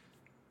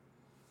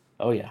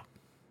 Oh yeah.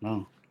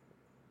 No.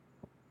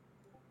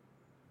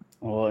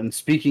 Well, and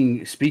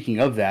speaking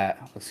of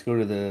that, let's go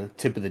to the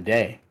tip of the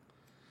day.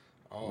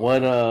 Oh, all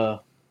What right.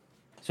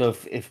 so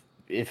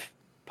if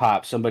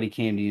Pop somebody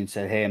came to you and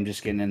said, "Hey, I'm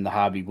just getting in the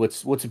hobby,"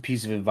 what's a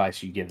piece of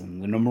advice you give them?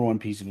 The number one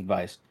piece of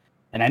advice.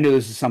 And I know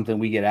this is something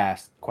we get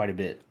asked quite a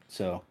bit,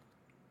 so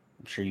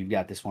I'm sure you've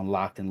got this one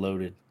locked and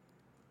loaded.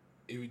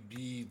 It would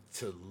be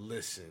to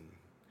listen,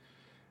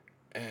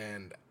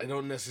 and I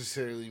don't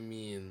necessarily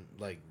mean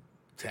like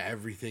to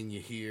everything you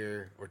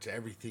hear or to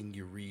everything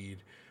you read,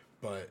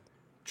 but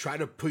try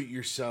to put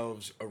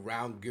yourselves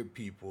around good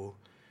people.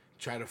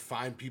 Try to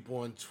find people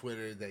on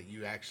Twitter that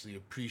you actually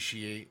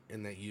appreciate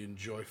and that you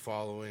enjoy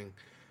following,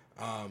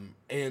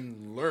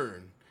 and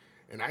learn.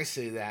 And I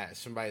say that as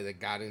somebody that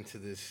got into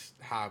this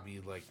hobby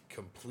like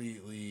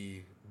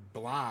completely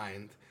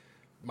blind.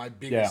 My Yeah.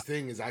 biggest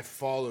thing is I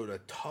followed a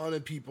ton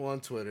of people on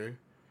Twitter,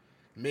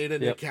 made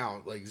an Yep.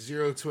 account, like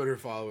 0 Twitter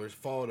followers,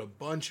 followed a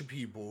bunch of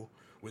people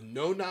with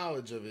no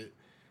knowledge of it,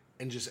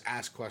 and just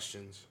asked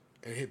questions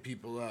and hit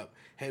people up.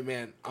 Hey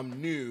man,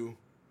 I'm new.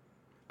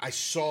 I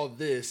saw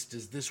this.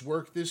 Does this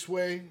work this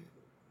way?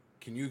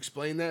 Can you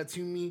explain that to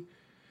me?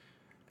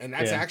 And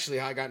that's Yeah. actually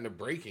how I got into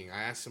breaking.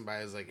 I asked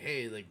somebody, I was like,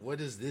 hey, like, what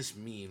does this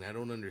mean? I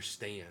don't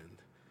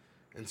understand.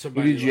 And Who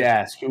somebody did you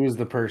ask? Who was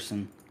the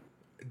person?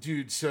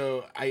 dude,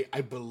 so I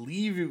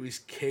believe it was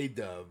K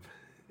Dub.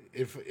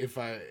 If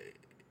I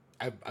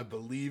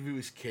believe it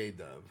was K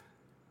Dub.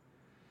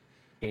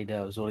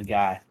 K-Dubs, what a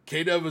guy.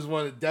 K Dub was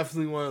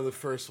definitely one of the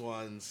first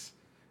ones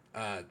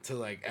to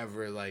like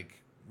ever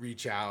like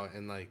reach out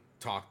and like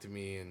talk to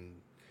me, and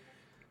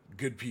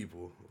good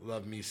people.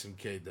 Love me some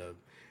K Dub.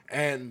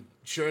 And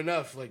sure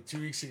enough, like 2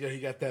 weeks ago he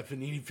got that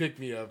Panini pick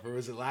me up, or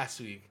was it last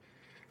week?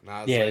 And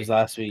I was Yeah, like, it was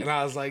last week.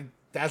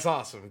 that's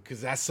awesome,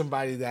 because that's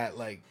somebody that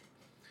like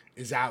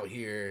is out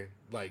here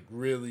like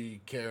really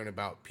caring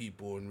about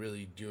people and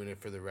really doing it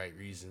for the right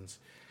reasons.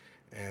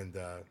 And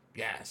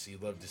yeah, so you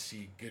love to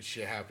see good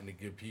shit happen to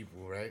good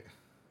people, right?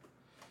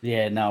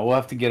 Yeah, no, we'll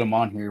have to get him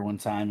on here one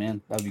time,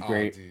 man. That'd be Oh,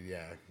 great. dude,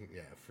 yeah,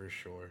 for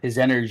sure. His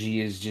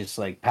energy is just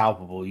like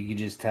palpable. You can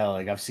just tell.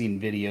 Like I've seen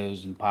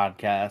videos and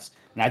podcasts,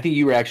 and I think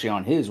you were actually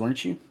on his,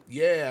 weren't you?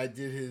 Yeah, I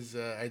did his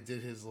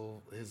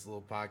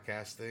little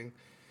podcast thing,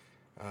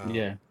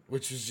 Yeah.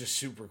 which was just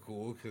super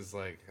cool because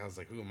like I was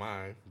like, who am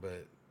I?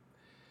 But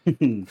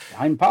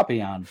I'm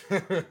Papillon.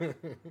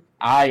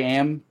 I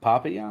am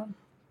Papillon?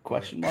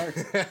 Question mark.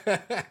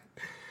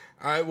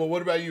 all right. Well,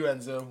 what about you,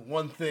 Enzo?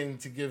 One thing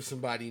to give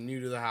somebody new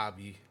to the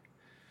hobby.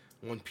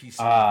 One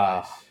piece of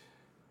Uh advice.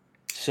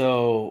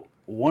 so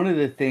one of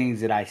the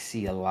things that I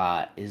see a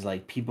lot is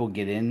like people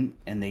get in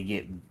and they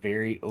get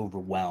very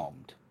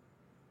overwhelmed.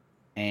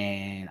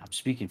 And I'm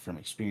speaking from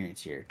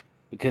experience here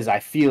because I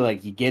feel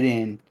like you get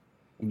in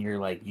and you're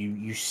like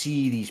you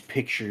see these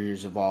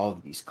pictures of all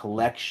of these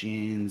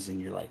collections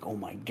and you're like, "Oh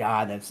my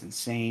god, that's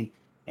insane."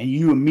 And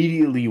you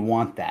immediately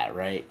want that,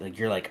 right? Like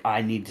you're like,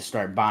 "I need to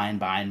start buying."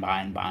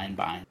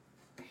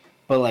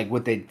 But like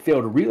what they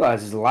fail to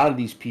realize is a lot of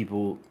these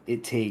people,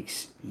 it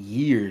takes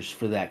years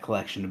for that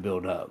collection to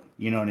build up.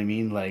 You know what I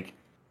mean? Like,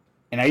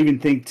 and I even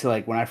think to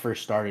like when I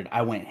first started,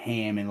 I went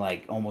ham and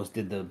like almost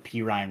did the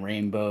P Rhyme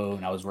rainbow,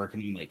 and I was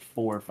working on like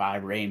 4 or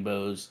 5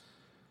 rainbows.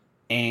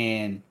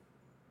 And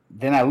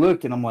then I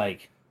looked and I'm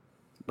like,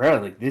 bro,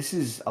 like this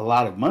is a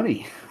lot of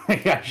money.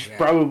 Like I should Yeah.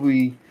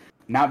 probably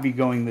not be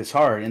going this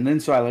hard. And then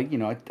so I like,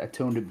 I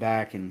toned it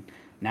back, and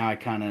now I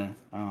kind of,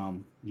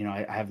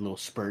 I have little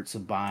spurts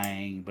of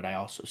buying, but I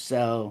also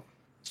sell.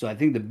 So I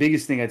think the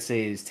biggest thing I'd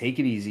say is take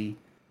it easy,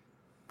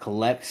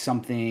 collect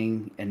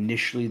something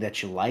initially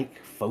that you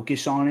like,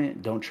 focus on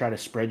it. Don't try to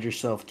spread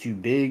yourself too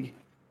big,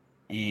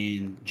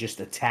 and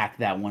just attack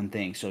that one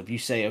thing. So if you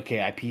say,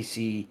 okay, I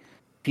PC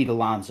Pete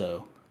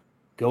Alonso,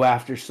 go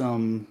after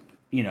some,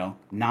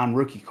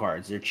 non-rookie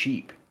cards. They're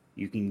cheap.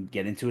 You can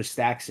get into a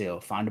stack sale,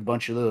 find a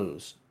bunch of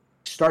those.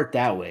 Start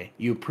that way.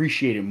 You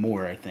appreciate it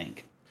more, I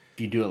think, if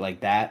you do it like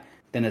that,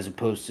 than as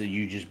opposed to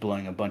you just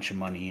blowing a bunch of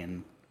money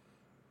and,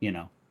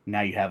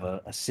 now you have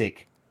a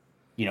sick,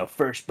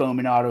 first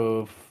Bowman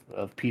auto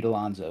of Pete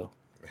Alonso.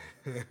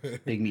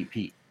 Big Meat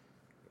Pete.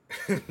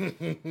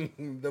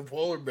 The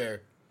polar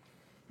bear.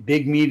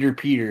 Big Meter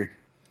Peter.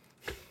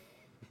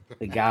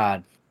 The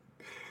God.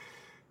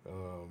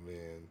 Oh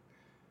man.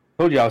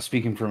 Told you I was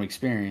speaking from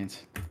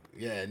experience.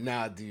 Yeah,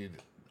 nah, dude.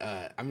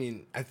 I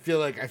mean, I feel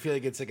like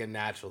it's like a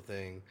natural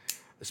thing,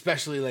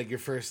 especially like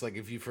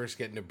if you first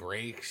get into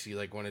breaks, you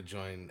like want to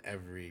join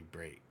every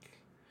break,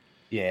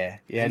 Yeah.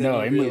 Yeah, and then no,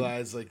 you I'm with.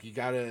 realize like you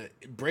gotta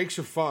breaks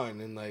are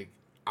fun, and like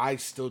I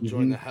still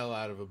join Mm-hmm. the hell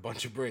out of a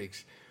bunch of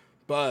breaks,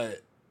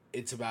 but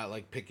it's about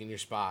like picking your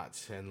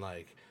spots and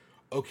like,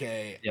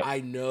 okay, Yep.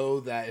 I know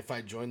that if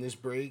I join this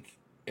break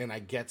and I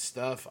get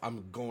stuff,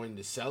 I'm going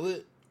to sell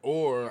it,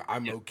 or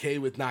I'm Yep. okay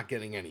with not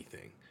getting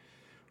anything,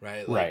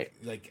 right? Right.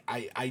 Like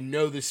I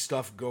know this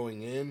stuff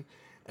going in,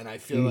 and I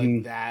feel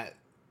Mm-hmm.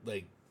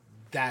 like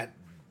that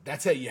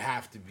that's how you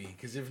have to be,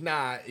 because if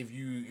not, if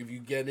you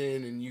get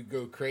in and you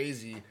go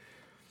crazy,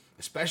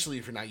 especially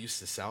if you're not used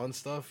to selling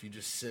stuff, you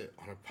just sit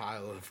on a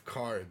pile of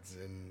cards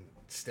and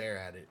stare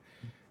at it,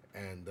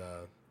 and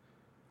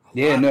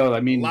Yeah, no, I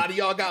a mean, lot of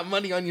y'all got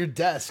money on your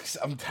desks.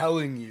 I'm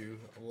telling you,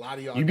 a lot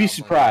of y'all you'd be got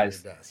money on your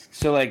surprised. desks.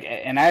 So like,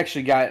 and I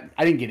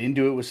didn't get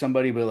into it with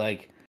somebody, but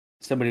like,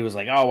 somebody was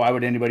like, "Oh, why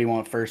would anybody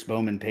want first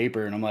Bowman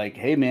paper?" And I'm like,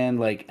 "Hey, man,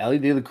 like Ellie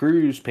De La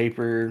Cruz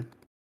paper,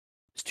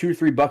 it's $2 or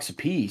 $3 a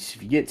piece.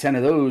 If you get 10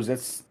 of those,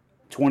 that's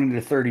 20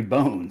 to 30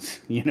 bones.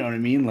 You know what I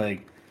mean?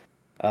 Like,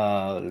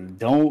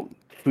 don't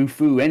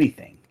foo-foo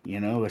anything.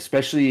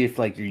 Especially if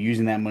like you're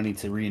using that money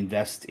to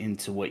reinvest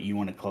into what you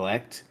want to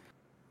collect.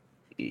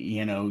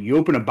 You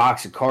open a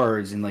box of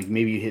cards and like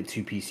maybe you hit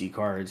 2 PC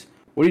cards.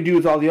 What do you do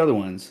with all the other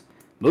ones?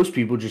 Most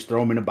people just throw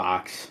them in a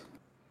box.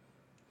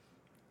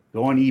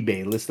 Go on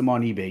eBay, list them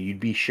on eBay. You'd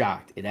be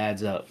shocked. It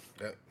adds up.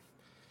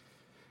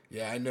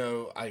 Yeah, I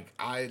know.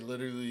 I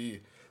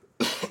literally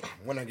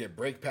when I get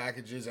brake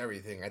packages,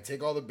 everything. I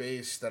take all the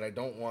base that I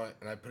don't want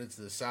and I put it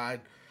to the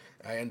side.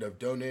 I end up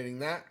donating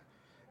that.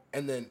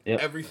 And then Yep.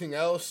 everything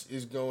else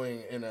is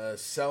going in a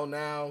sell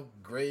now,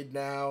 grade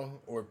now,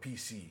 or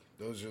PC.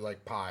 Those are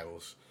like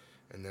piles.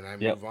 And then I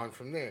move on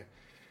from there.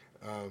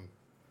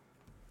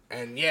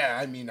 And yeah,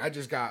 I mean, I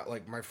just got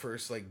like my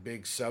first like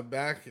big sub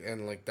back,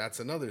 and like that's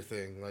another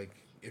thing. Like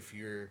if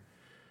you're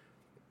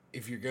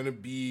gonna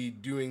be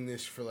doing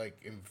this for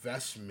like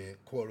investment,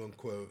 quote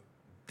unquote,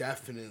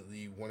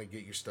 definitely want to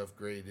get your stuff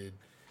graded.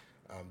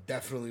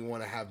 Definitely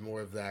want to have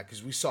more of that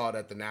because we saw it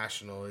at the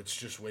National. It's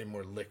just way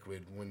more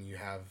liquid when you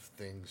have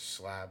things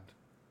slabbed.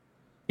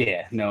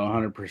 Yeah, no,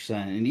 100%.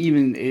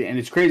 And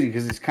it's crazy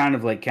because it's kind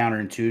of like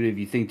counterintuitive.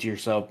 You think to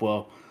yourself,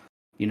 well,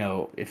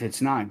 if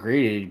it's not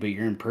graded, but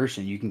you're in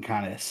person, you can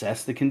kind of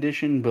assess the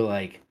condition. But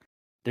like,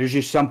 there's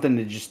just something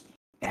to just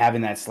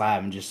having that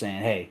slab and just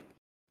saying, hey,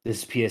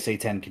 this is PSA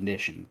 10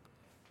 condition.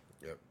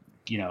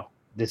 Yep.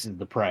 This is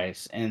the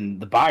price. And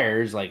the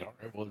buyer's like, all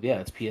right, well,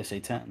 yeah, it's PSA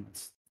 10.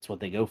 That's what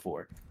they go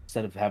for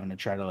instead of having to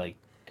try to like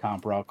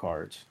comp raw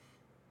cards.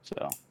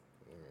 So.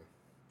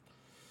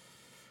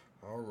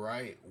 All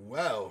right.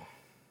 Well,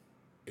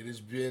 it has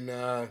been.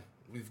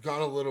 We've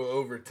gone a little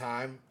over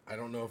time. I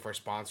don't know if our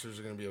sponsors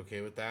are going to be okay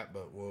with that,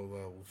 but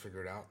we'll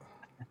figure it out.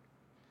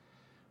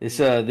 This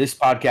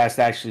podcast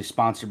actually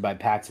sponsored by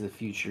Pat to the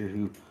Future,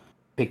 who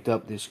picked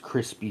up this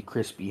crispy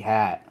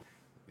hat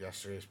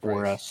Yesterday's price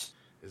for us.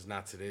 Is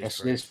not today's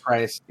Yesterday's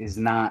price. price is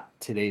not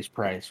today's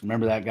price.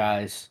 Remember that,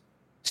 guys.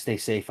 Stay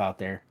safe out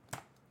there.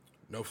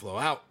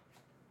 NoFlo out.